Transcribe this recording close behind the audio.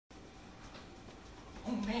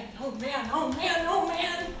man, oh man, oh man, oh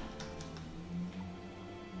man!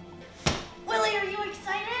 Willie, are you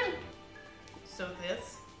excited? So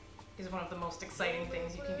this is one of the most exciting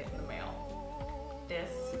things you can get in the mail.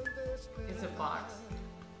 This is a box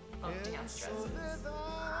of dance dresses.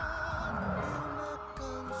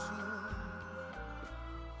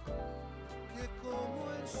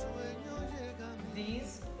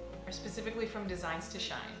 These are specifically from Designs to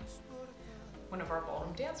Shine, one of our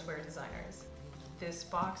ballroom dancewear designers. This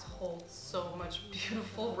box holds so much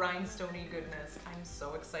beautiful rhinestoney goodness. I'm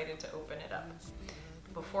so excited to open it up.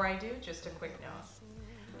 Before I do, just a quick note.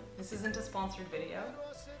 This isn't a sponsored video.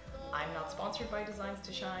 I'm not sponsored by Designs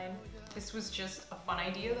to Shine. This was just a fun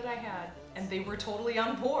idea that I had, and they were totally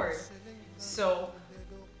on board. So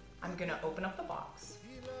I'm gonna open up the box,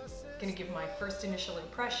 gonna give my first initial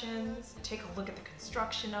impressions, take a look at the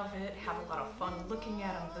construction of it, have a lot of fun looking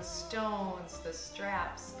at them, the stones, the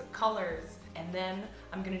straps, the colors, and then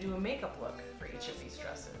I'm gonna do a makeup look for each of these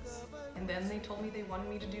dresses. And then they told me they wanted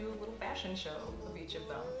me to do a little fashion show of each of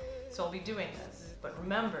them. So I'll be doing this. But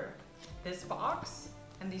remember, this box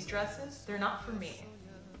and these dresses, they're not for me.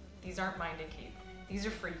 These aren't mine to keep. These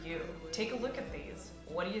are for you. Take a look at these.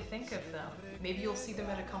 What do you think of them? Maybe you'll see them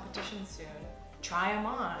at a competition soon. Try them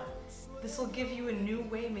on. This will give you a new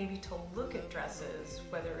way maybe to look at dresses,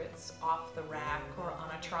 whether it's off the rack or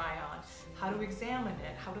on a try-on, how to examine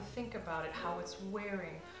it, how to think about it, how it's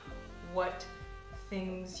wearing, what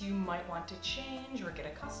things you might want to change or get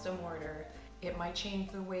a custom order. It might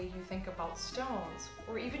change the way you think about stones,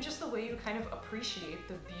 or even just the way you kind of appreciate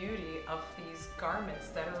the beauty of these garments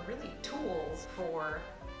that are really tools for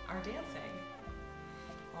our dancing.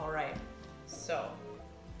 All right, so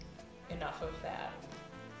enough of that.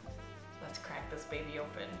 Let's crack this baby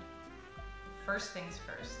open. First things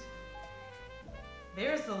first.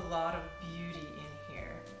 There's a lot of beauty in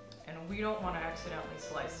here, and we don't want to accidentally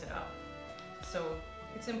slice it up. So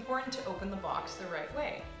it's important to open the box the right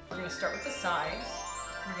way. We're going to start with the sides.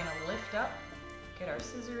 We're going to lift up, get our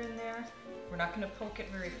scissor in there. We're not going to poke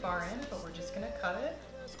it very far in, but we're just going to cut it.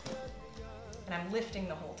 And I'm lifting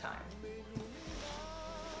the whole time.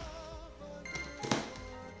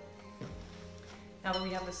 Now that we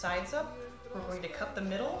have the sides up, we're going to cut the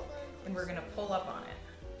middle and we're going to pull up on it.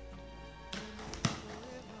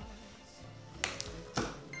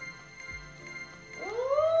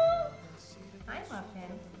 Ooh! I love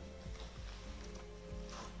him.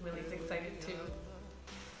 Willie's excited too.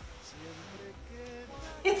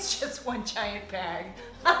 It's just one giant bag.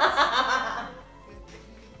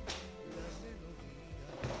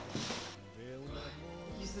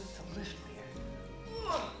 Use this to lift there.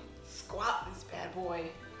 Squat this bad boy.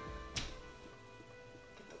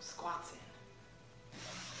 Get those squats in.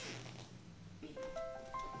 Beep.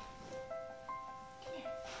 Come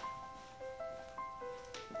here.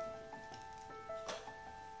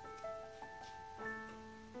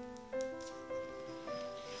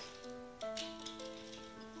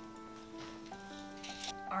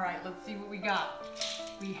 All right, let's see what we got.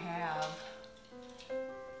 We have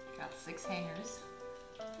got 6 hangers.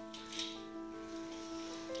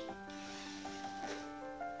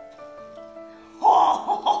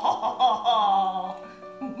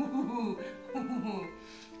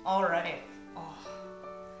 All right. Oh.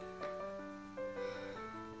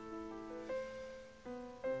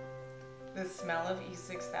 The smell of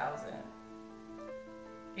E6000.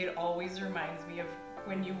 It always reminds me of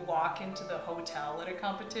when you walk into the hotel at a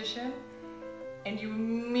competition and you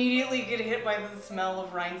immediately get hit by the smell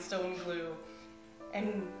of rhinestone glue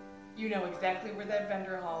and you know exactly where that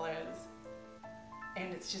vendor hall is.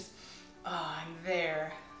 And it's just, oh, I'm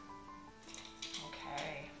there.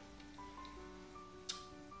 Okay.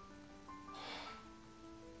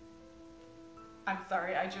 I'm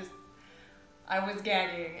sorry, I was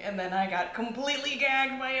gagging and then I got completely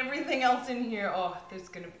gagged by everything else in here. Oh, there's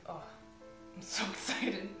gonna be, oh, I'm so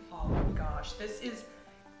excited. Oh my gosh, this is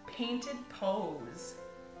Painted Pose.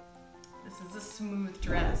 This is a smooth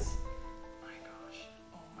dress. My gosh,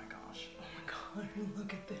 oh my gosh, oh my god,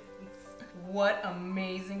 look at this. What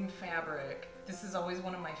amazing fabric. This is always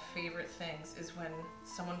one of my favorite things, is when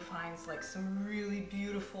someone finds like some really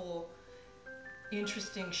beautiful,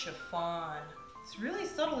 interesting chiffon. It's really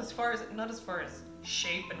subtle as far as, not as far as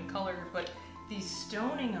shape and color, but the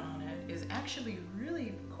stoning on it is actually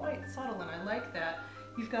really quite subtle, and I like that.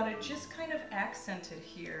 You've got it just kind of accented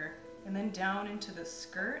here, and then down into the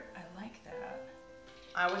skirt. I like that.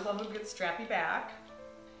 I always love a good strappy back.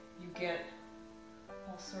 You get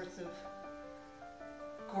all sorts of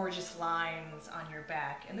gorgeous lines on your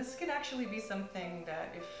back, and this can actually be something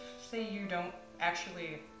that if, say, you don't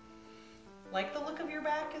actually like the look of your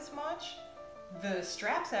back as much, The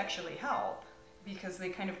straps actually help because they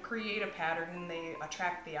kind of create a pattern and they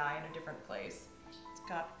attract the eye in a different place.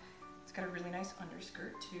 It's got a really nice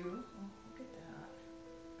underskirt too. Oh, look at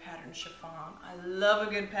that. Pattern chiffon. I love a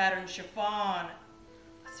good pattern chiffon.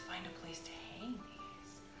 Let's find a place to hang these.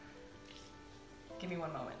 Give me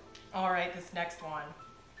one moment. All right, this next one.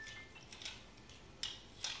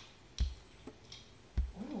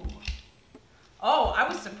 Ooh. Oh, I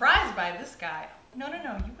was surprised by this guy. No,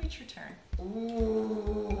 you wait your turn.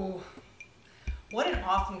 Ooh. What an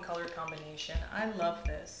awesome color combination. I love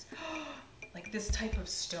this. Like this type of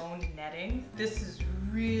stoned netting. This is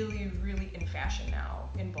really, really in fashion now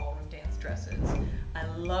in ballroom dance dresses. I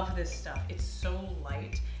love this stuff. It's so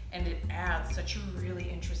light and it adds such a really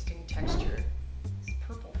interesting texture. This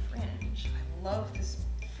purple fringe. I love this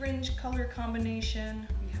fringe color combination.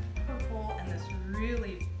 We have purple and this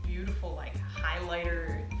really beautiful like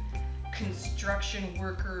highlighter construction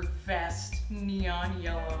worker vest, neon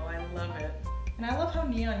yellow. I love it. And I love how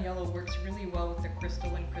neon yellow works really well with the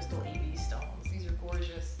crystal and crystal AB stones. These are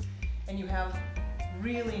gorgeous. And you have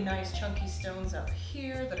really nice chunky stones up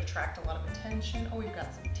here that attract a lot of attention. Oh, we've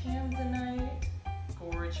got some tanzanite.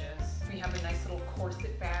 Gorgeous. We have a nice little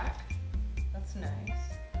corset back. That's nice.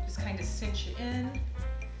 Just kind of cinch it in.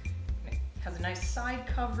 It has a nice side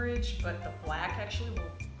coverage, but the black actually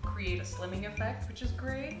will create a slimming effect, which is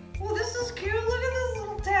great. Oh, this is cute. Look at this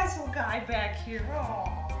little tassel guy back here.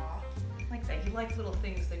 Oh. Like that. You like little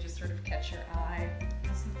things that just sort of catch your eye.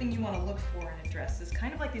 That's the thing you want to look for in a dress, is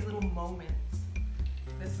kind of like these little moments.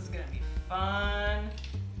 This is gonna be fun.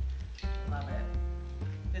 Love it.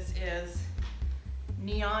 This is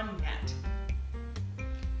Neon Net.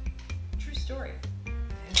 True story.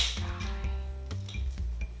 This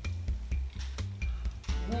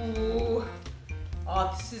guy. Ooh.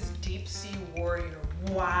 Oh, this is Deep Sea Warrior.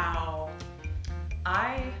 Wow.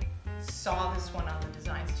 I saw this one on the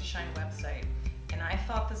Designs to Shine website and I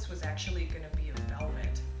thought this was actually going to be a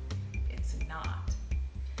velvet. It's not.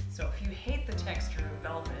 So if you hate the texture of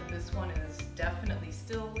velvet, this one is definitely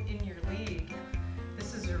still in your league.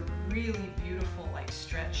 This is a really beautiful like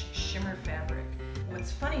stretch shimmer fabric.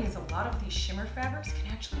 What's funny is a lot of these shimmer fabrics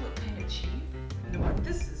can actually look kind of cheap. But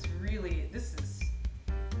this is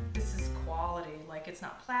quality. Like it's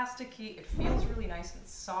not plasticky, it feels really nice and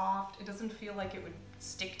soft. It doesn't feel like it would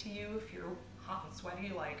stick to you if you're hot and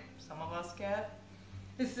sweaty like some of us get.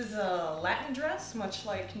 This is a Latin dress, much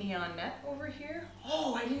like Neon Net over here.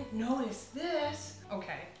 Oh, I didn't notice this.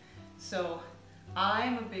 Okay, so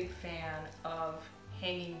I'm a big fan of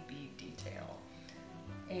hanging bead detail.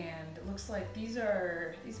 And it looks like these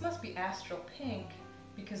must be astral pink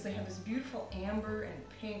because they have this beautiful amber and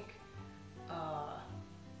pink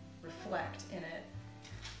reflect in it.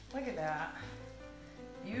 Look at that.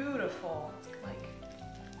 Beautiful. It's like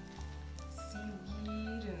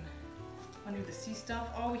seaweed and under the sea stuff.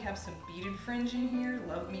 Oh, we have some beaded fringe in here.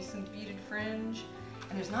 Love me some beaded fringe.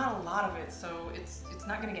 And there's not a lot of it, so it's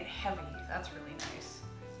not gonna get heavy. That's really nice.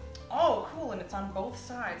 Oh, cool, and it's on both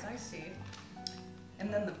sides, I see.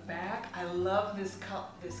 And then the back, I love this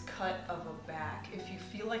cut of a back. If you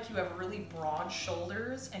feel like you have really broad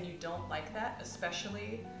shoulders and you don't like that,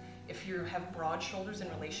 especially if you have broad shoulders in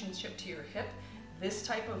relationship to your hip, this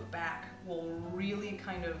type of back will really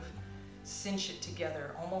kind of cinch it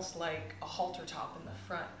together, almost like a halter top in the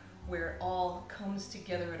front, where it all comes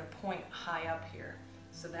together at a point high up here.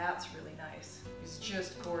 So that's really nice. It's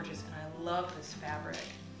just gorgeous, and I love this fabric.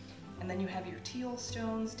 And then you have your teal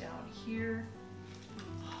stones down here.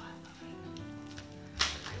 Oh, I love it.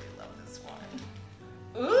 I really love this one.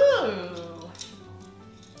 Ooh!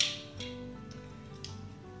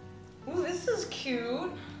 Ooh, this is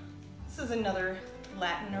cute. This is another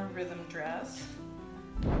Latin or rhythm dress.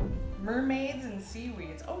 Mermaids and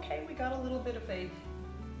seaweeds. Okay, we got a little bit of a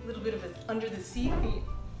under the sea theme.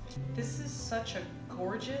 This is such a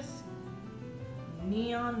gorgeous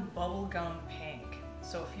neon bubblegum pink.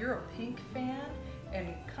 So if you're a pink fan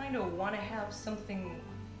and kind of want to have something,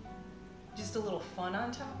 just a little fun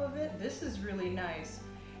on top of it, this is really nice.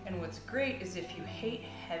 And what's great is if you hate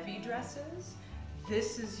heavy dresses,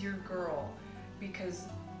 this is your girl, because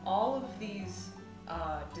all of these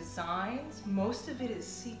designs, most of it is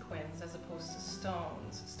sequins as opposed to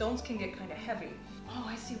stones. Stones can get kind of heavy. Oh,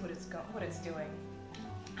 I see what it's doing.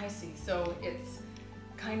 I see. So it's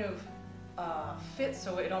kind of fit,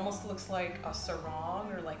 so it almost looks like a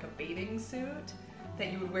sarong or like a bathing suit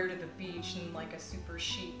that you would wear to the beach in like a super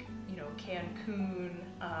chic, you know, Cancun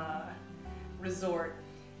resort.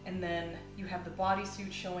 And then you have the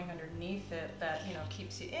bodysuit showing underneath it that, you know,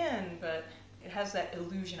 keeps you in, but it has that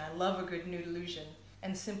illusion. I love a good nude illusion.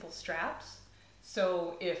 And simple straps.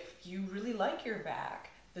 So if you really like your back,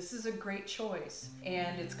 this is a great choice.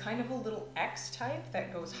 And it's kind of a little X type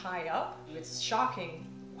that goes high up. It's shocking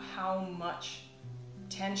how much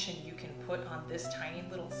tension you can put on this tiny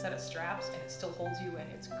little set of straps and it still holds you in.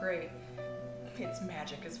 It's great. It's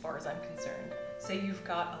magic as far as I'm concerned. Say you've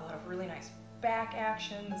got a lot of really nice back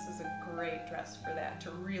action, this is a great dress for that,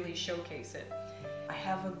 to really showcase it. I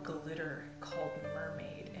have a glitter called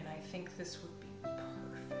Mermaid, and I think this would be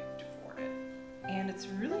perfect for it. And it's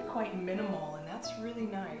really quite minimal, and that's really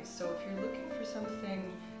nice. So if you're looking for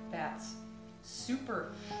something that's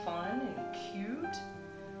super fun and cute,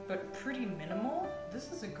 but pretty minimal,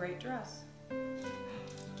 this is a great dress.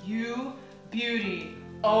 You beauty.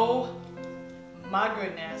 Oh my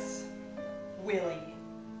goodness. Willie,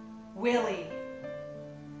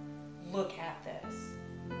 look at this.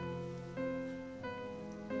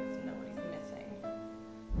 Nobody's missing.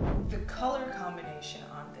 The color combination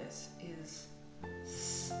on this is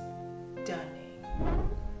stunning.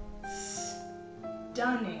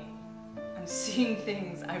 Stunning. I'm seeing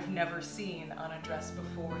things I've never seen on a dress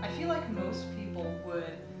before. I feel like most people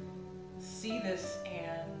would see this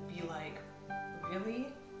and be like, really?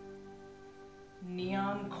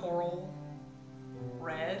 Neon coral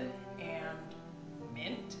red and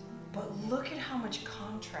mint? But look at how much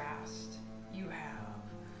contrast you have.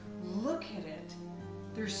 Look at it.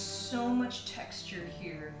 There's so much texture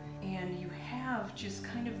here, and you have just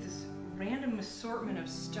kind of this random assortment of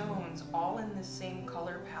stones all in the same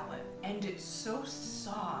color palette. And it's so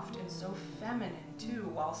soft and so feminine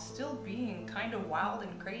too, while still being kind of wild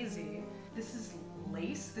and crazy. This is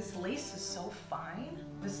lace. This lace is so fine.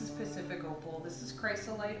 This is Pacific opal. This is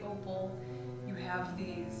chrysolite opal. You have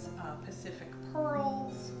these Pacific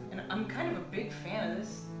pearls. And I'm kind of a big fan of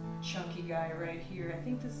this chunky guy right here. I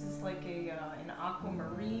think this is like an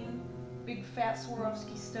aquamarine, big fat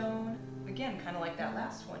Swarovski stone. Again, kind of like that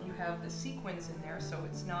last one. You have the sequins in there, so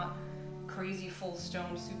it's not crazy full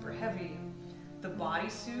stone, super heavy. The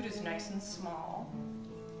bodysuit is nice and small.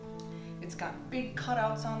 It's got big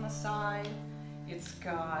cutouts on the side. It's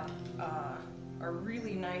got a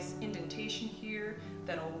really nice indentation here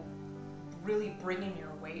that'll really bring in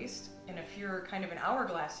your waist. And if you're kind of an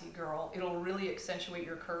hourglassy girl, it'll really accentuate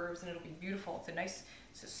your curves and it'll be beautiful.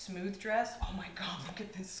 It's a smooth dress. Oh my God, look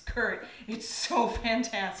at this skirt. It's so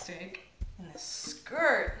fantastic. And this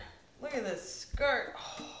skirt, look at this skirt.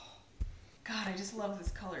 Oh, God, I just love this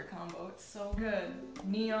color combo. It's so good.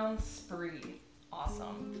 Neon Spree,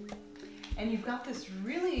 awesome. And you've got this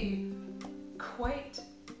really quite,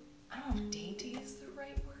 I don't know if dainty is the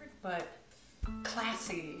right word, but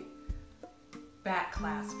classy back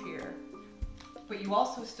clasp here. But you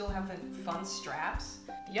also still have the fun straps.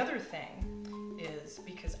 The other thing is,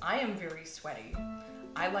 because I am very sweaty,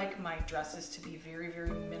 I like my dresses to be very, very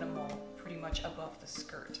minimal, pretty much above the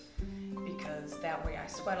skirt, because that way I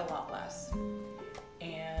sweat a lot less.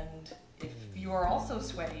 And if you are also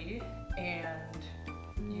sweaty and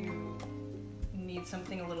you need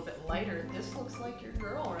something a little bit lighter, this looks like your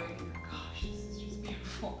girl right here. Gosh, this is just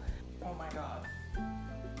beautiful. Oh my God.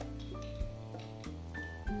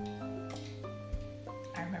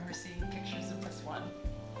 I remember seeing pictures of this one.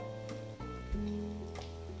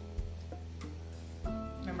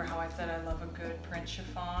 Remember how I said I love a good print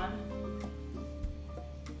chiffon?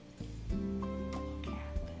 Look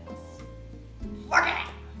at this. Look at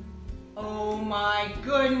it! Oh my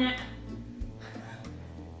goodness!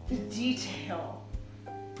 The detail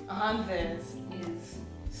on this is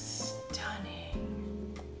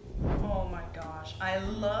stunning. Oh my gosh. I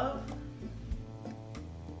love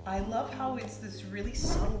how it's this really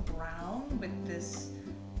subtle brown with this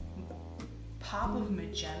pop of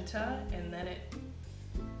magenta, and then it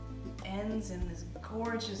ends in this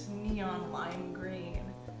gorgeous neon lime green.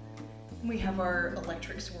 We have our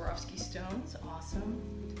electric Swarovski stones, awesome.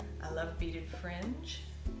 I love beaded fringe.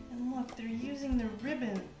 And look, they're using the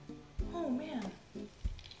ribbon. Oh man,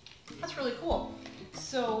 that's really cool.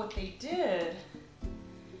 So what they did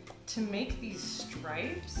to make these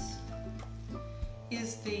stripes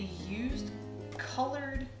is they used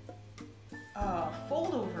colored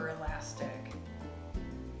fold-over elastic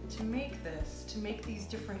to make this, to make these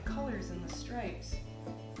different colors in the stripes.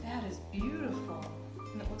 That is beautiful.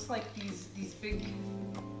 And it looks like these big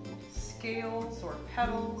scales or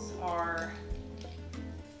petals are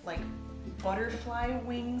like butterfly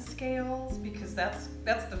wing scales, because that's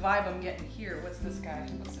the vibe I'm getting here. What's this guy?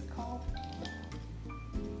 What's it called?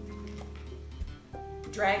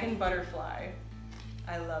 Dragon butterfly.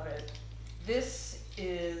 I love it. This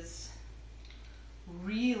is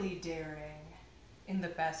really daring in the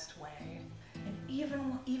best way. And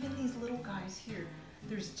even these little guys here,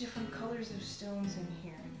 There's different colors of stones in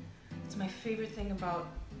here. It's my favorite thing about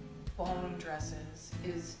ballroom dresses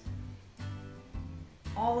is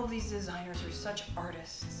all of these designers are such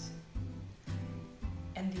artists.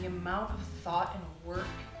 And the amount of thought and work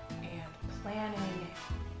and planning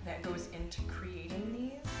that goes into creating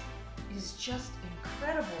these is just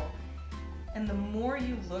incredible. And the more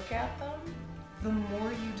you look at them, the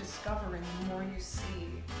more you discover and the more you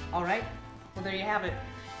see. All right, well there you have it.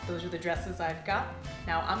 Those are the dresses I've got.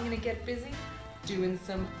 Now I'm gonna get busy doing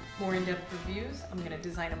some more in-depth reviews. I'm gonna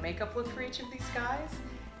design a makeup look for each of these guys.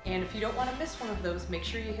 And if you don't wanna miss one of those, make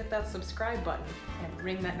sure you hit that subscribe button and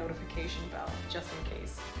ring that notification bell, just in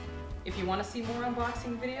case. If you wanna see more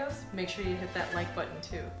unboxing videos, make sure you hit that like button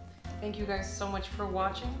too. Thank you guys so much for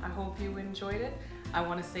watching. I hope you enjoyed it. I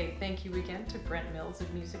wanna say thank you again to Brent Mills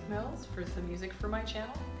of Music Mills for the music for my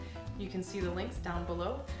channel. You can see the links down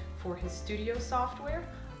below for his studio software,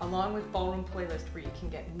 along with Ballroom Playlist, where you can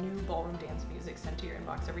get new ballroom dance music sent to your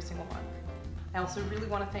inbox every single month. I also really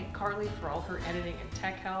want to thank Carly for all her editing and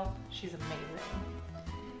tech help. She's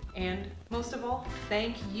amazing. And most of all,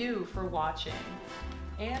 thank you for watching.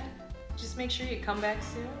 And just make sure you come back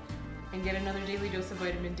soon and get another daily dose of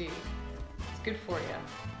vitamin D. It's good for you.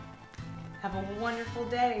 Have a wonderful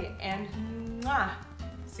day and mwah!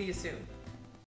 See you soon.